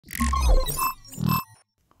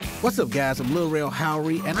What's up, guys? I'm Lil Rel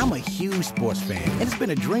Howery, and I'm a huge sports fan. And it's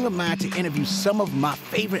been a dream of mine to interview some of my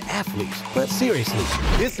favorite athletes. But seriously,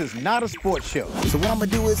 this is not a sports show. So what I'm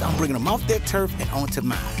gonna do is I'm bringing them off their turf and onto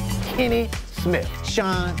mine. Kenny Smith,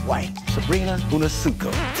 Sean White, Sabrina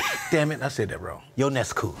Ionescu. Damn it, I said that wrong.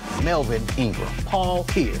 Ionescu, Melvin Ingram, Paul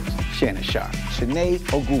Pierce, Shannon Sharpe, Chiney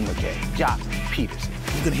Ogwumike, Josh Pederson.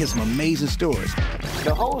 You're gonna hear some amazing stories.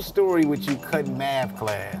 The whole story with you cutting math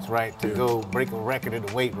class, right, to go break a record in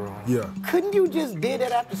the weight room. Yeah. Couldn't you just did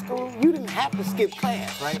that after school? You didn't have to skip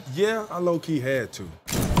class, right? Yeah, I low-key had to.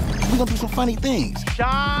 We're gonna do some funny things.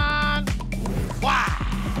 Sean, why?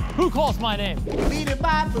 Who calls my name?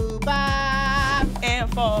 And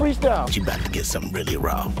for freestyle. You about to get something really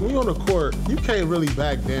raw. When you're on the court, you can't really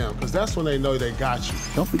back down, because that's when they know they got you.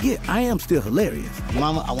 Don't forget, I am still hilarious.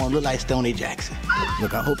 Mama, I want to look like Stoney Jackson.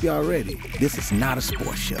 Look, I hope y'all ready. This is not a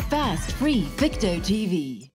sports show. Fast, free, Victo TV.